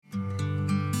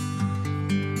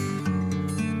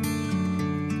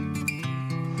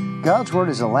God's Word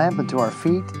is a lamp unto our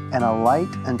feet and a light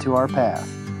unto our path.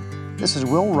 This is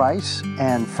Will Rice,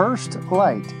 and First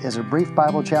Light is a brief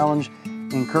Bible challenge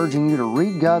encouraging you to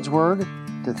read God's Word,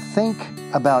 to think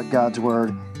about God's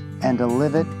Word, and to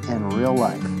live it in real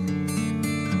life.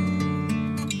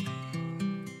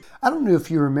 I don't know if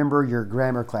you remember your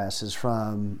grammar classes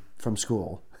from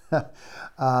school.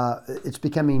 It's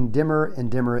becoming dimmer and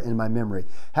dimmer in my memory.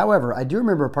 However, I do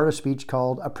remember a part of speech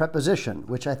called a preposition,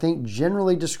 which I think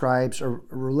generally describes a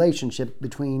relationship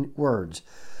between words.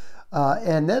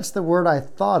 And that's the word I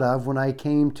thought of when I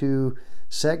came to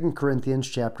 2 Corinthians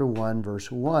chapter 1, verse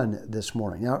 1 this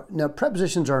morning. Now,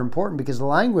 prepositions are important because the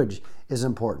language is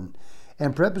important.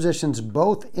 And prepositions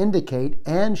both indicate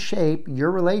and shape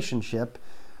your relationship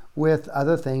with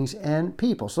other things and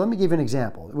people. So let me give you an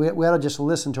example. We ought to just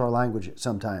listen to our language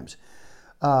sometimes.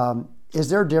 Is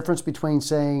there a difference between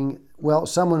saying, well,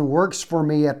 someone works for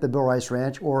me at the Bill Rice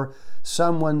Ranch, or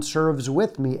someone serves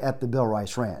with me at the Bill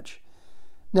Rice Ranch?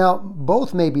 Now,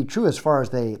 both may be true as far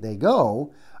as they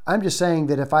go. I'm just saying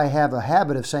that if I have a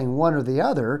habit of saying one or the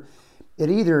other, it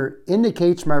either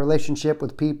indicates my relationship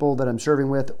with people that I'm serving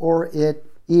with, or it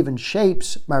even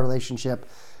shapes my relationship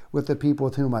with the people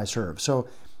with whom I serve. So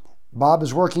Bob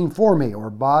is working for me, or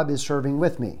Bob is serving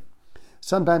with me.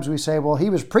 Sometimes we say, well, he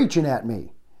was preaching at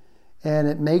me. And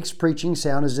it makes preaching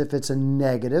sound as if it's a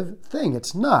negative thing.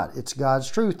 It's not. It's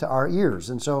God's truth to our ears.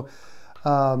 And so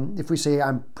if we say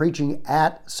I'm preaching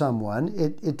at someone,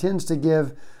 it tends to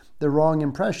give the wrong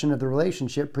impression of the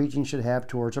relationship preaching should have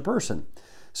towards a person.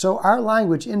 So our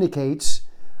language indicates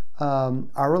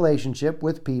our relationship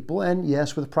with people and,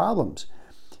 yes, with problems.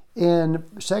 In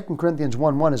 2 Corinthians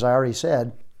 1:1, as I already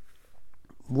said,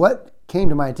 what came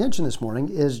to my attention this morning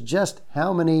is just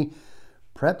how many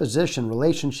preposition,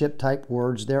 relationship type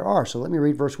words there are. So let me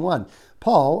read verse 1.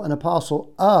 Paul, an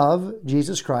apostle of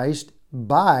Jesus Christ,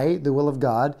 by the will of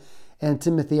God, and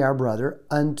Timothy our brother,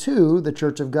 unto the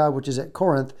church of God which is at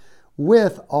Corinth,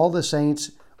 with all the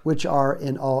saints which are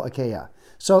in all Achaia.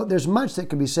 So there's much that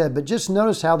could be said, but just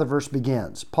notice how the verse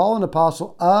begins. Paul, an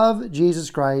apostle of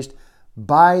Jesus Christ,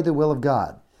 by the will of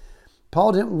God.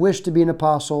 Paul didn't wish to be an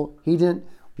apostle. He didn't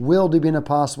will to be an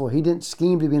apostle. He didn't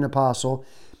scheme to be an apostle.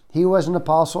 He was an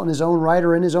apostle in his own right,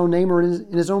 or in his own name, or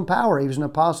in his own power. He was an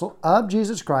apostle of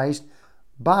Jesus Christ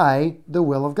by the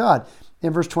will of God.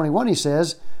 In verse 21, he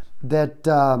says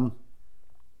that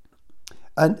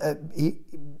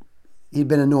he'd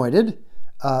been anointed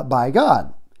by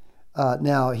God.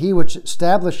 Now, he which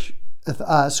established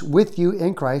us with you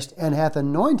in Christ and hath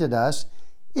anointed us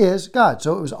is God.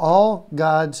 So it was all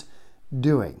God's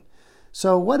doing.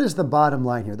 So what is the bottom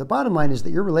line here? The bottom line is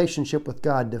that your relationship with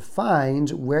God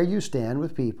defines where you stand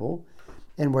with people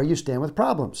and where you stand with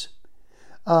problems.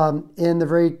 In the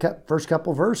very first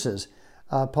couple verses,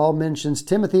 Paul mentions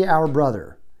Timothy, our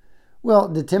brother. Well,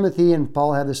 did Timothy and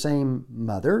Paul have the same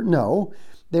mother? No.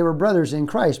 They were brothers in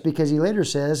Christ, because he later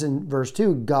says in verse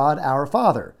 2, God our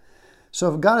Father.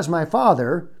 So if God is my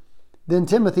father, then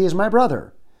Timothy is my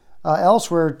brother.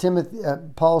 Elsewhere,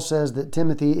 Paul says that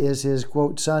Timothy is his,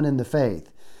 quote, son in the faith.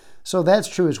 So that's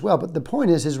true as well. But the point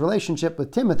is, his relationship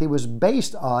with Timothy was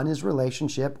based on his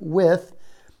relationship with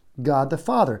God the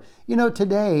Father. You know,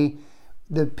 today,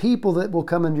 the people that will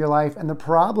come into your life and the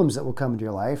problems that will come into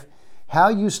your life, how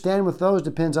you stand with those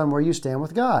depends on where you stand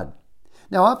with God.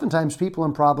 Now, oftentimes people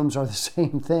and problems are the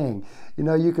same thing. You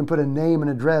know, you can put a name and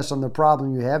address on the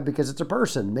problem you have because it's a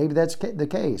person. Maybe that's the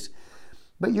case.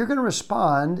 But you're going to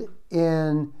respond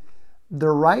in the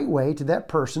right way to that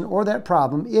person or that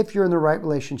problem if you're in the right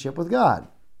relationship with God.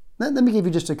 Let me give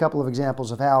you just a couple of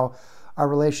examples of how our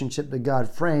relationship to God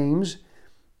frames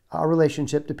our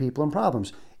relationship to people and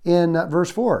problems. In verse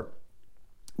 4,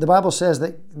 the Bible says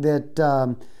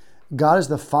that God is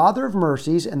the Father of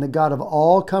mercies and the God of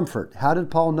all comfort. How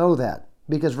did Paul know that?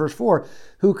 Because verse 4,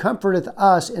 who comforteth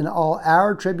us in all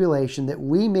our tribulation, that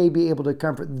we may be able to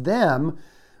comfort them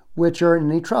which are in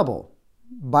any trouble,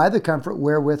 by the comfort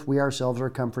wherewith we ourselves are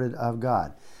comforted of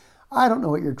God. I don't know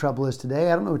what your trouble is today.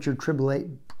 I don't know what your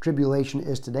tribulation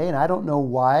is today, and I don't know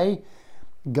why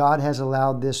God has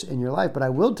allowed this in your life. But I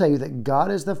will tell you that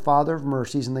God is the Father of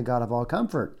mercies and the God of all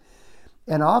comfort.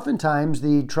 And oftentimes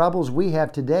the troubles we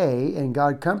have today, and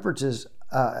God comforts us,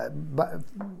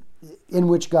 in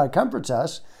which God comforts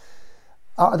us,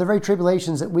 are the very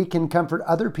tribulations that we can comfort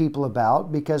other people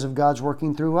about because of God's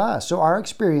working through us. So our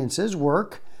experiences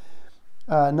work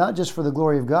not just for the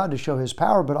glory of God to show His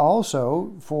power, but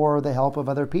also for the help of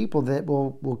other people that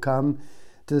will come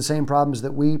to the same problems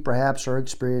that we perhaps are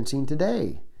experiencing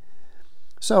today.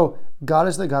 So God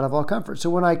is the God of all comfort. So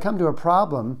when I come to a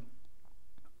problem,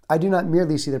 I do not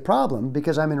merely see the problem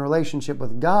because I'm in relationship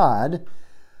with God.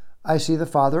 I see the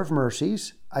Father of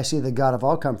mercies. I see the God of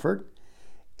all comfort.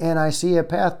 And I see a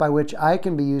path by which I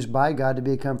can be used by God to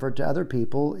be a comfort to other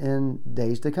people in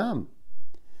days to come.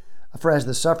 For as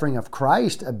the sufferings of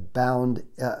Christ abound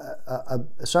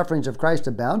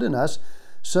in us,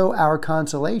 so our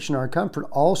consolation, our comfort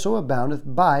also aboundeth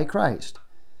by Christ.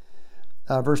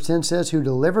 Verse 10 says, who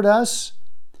delivered us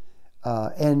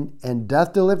and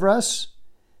doth deliver us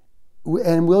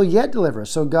and will yet deliver us.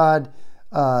 So God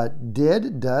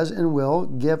does, and will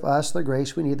give us the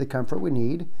grace we need, the comfort we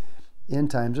need in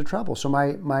times of trouble. So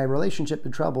my relationship to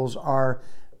troubles are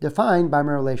defined by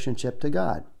my relationship to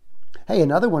God. Hey,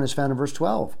 another one is found in verse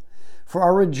 12. For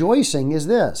our rejoicing is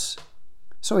this.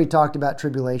 So he talked about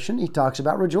tribulation. He talks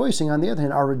about rejoicing. On the other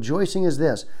hand, our rejoicing is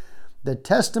this, the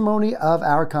testimony of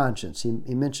our conscience.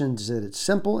 He mentions that it's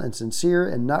simple and sincere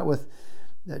and not with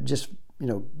just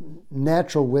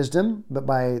natural wisdom, but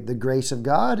by the grace of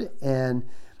God. And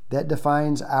that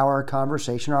defines our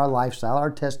conversation, our lifestyle,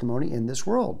 our testimony in this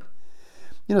world.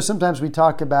 Sometimes we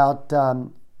talk about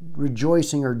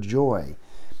rejoicing or joy.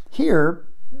 Here,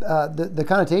 the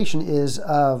connotation is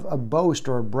of a boast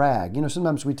or a brag.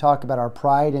 Sometimes we talk about our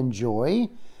pride and joy.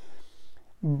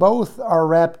 Both are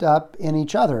wrapped up in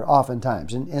each other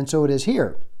oftentimes. And so it is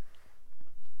here.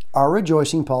 Our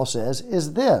rejoicing, Paul says,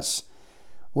 is this.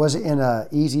 Was it in an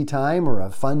easy time or a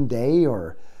fun day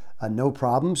or no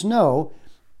problems? No,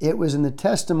 it was in the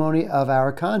testimony of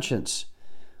our conscience.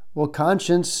 Well,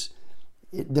 conscience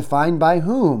defined by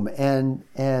whom and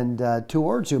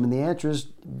towards whom? And the answer is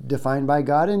defined by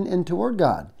God and toward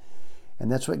God.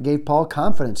 And that's what gave Paul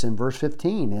confidence in verse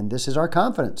 15. And this is our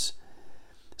confidence.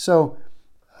 So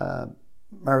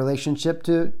my relationship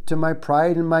to my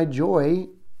pride and my joy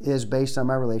is based on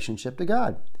my relationship to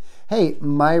God. Hey,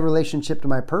 my relationship to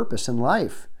my purpose in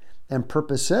life and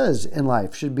purposes in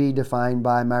life should be defined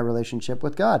by my relationship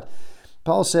with God.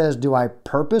 Paul says, do I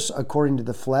purpose according to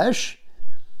the flesh?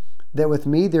 That with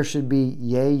me there should be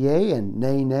yea, yea, and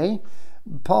nay, nay.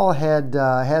 Paul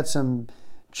had some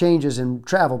changes in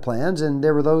travel plans, and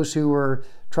there were those who were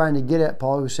trying to get at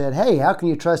Paul who said, hey, how can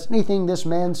you trust anything this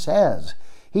man says?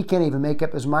 He can't even make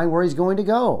up his mind where he's going to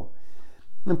go.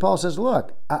 And Paul says,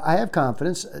 look, I have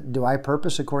confidence. Do I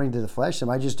purpose according to the flesh? Am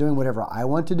I just doing whatever I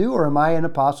want to do, or am I an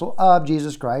apostle of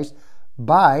Jesus Christ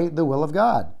by the will of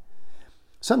God?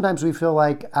 Sometimes we feel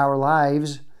like our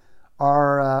lives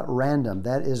are random.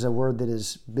 That is a word that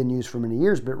has been used for many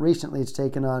years, but recently it's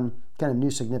taken on kind of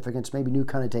new significance, maybe new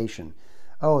connotation.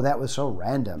 Oh, that was so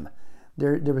random.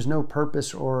 There was no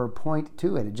purpose or point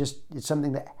to it. It's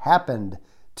something that happened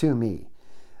to me.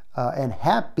 And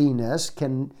happiness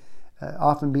can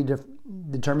often be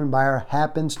determined by our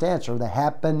happenstance or the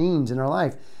happenings in our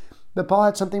life. But Paul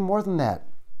had something more than that.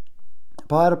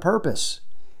 Paul had a purpose,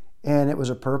 and it was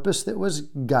a purpose that was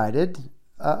guided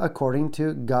according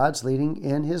to God's leading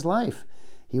in his life.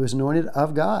 He was anointed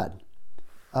of God.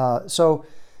 So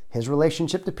his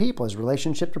relationship to people, his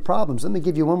relationship to problems. Let me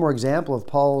give you one more example of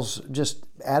Paul's just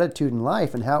attitude in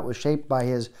life and how it was shaped by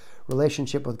his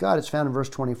relationship with God. It's found in verse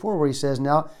 24 where he says,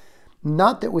 now,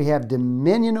 not that we have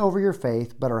dominion over your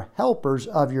faith, but are helpers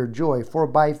of your joy, for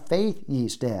by faith ye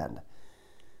stand.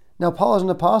 Now, Paul as an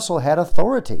apostle had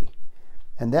authority,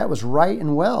 and that was right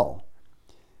and well.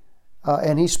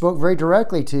 And he spoke very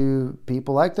directly to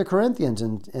people like the Corinthians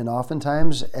and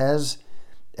oftentimes as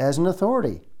an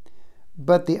authority.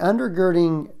 But the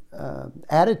undergirding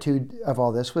attitude of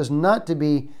all this was not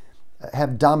to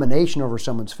have domination over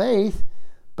someone's faith,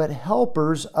 but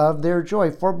helpers of their joy.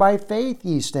 For by faith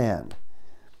ye stand.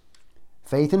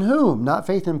 Faith in whom? Not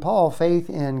faith in Paul, faith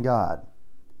in God.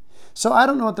 So I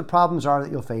don't know what the problems are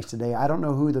that you'll face today. I don't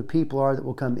know who the people are that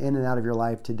will come in and out of your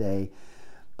life today.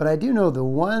 But I do know the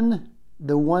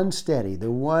one steady,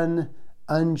 the one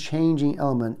unchanging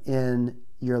element in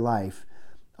your life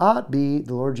ought be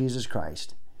the Lord Jesus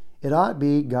Christ. It ought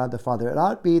be God the Father. It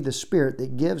ought be the Spirit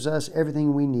that gives us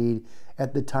everything we need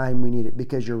at the time we need it,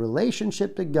 because your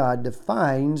relationship to God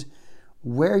defines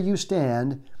where you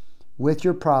stand with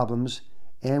your problems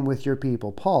and with your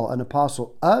people. Paul, an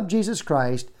apostle of Jesus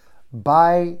Christ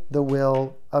by the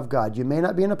will of God. You may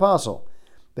not be an apostle,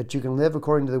 but you can live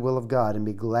according to the will of God and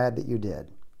be glad that you did.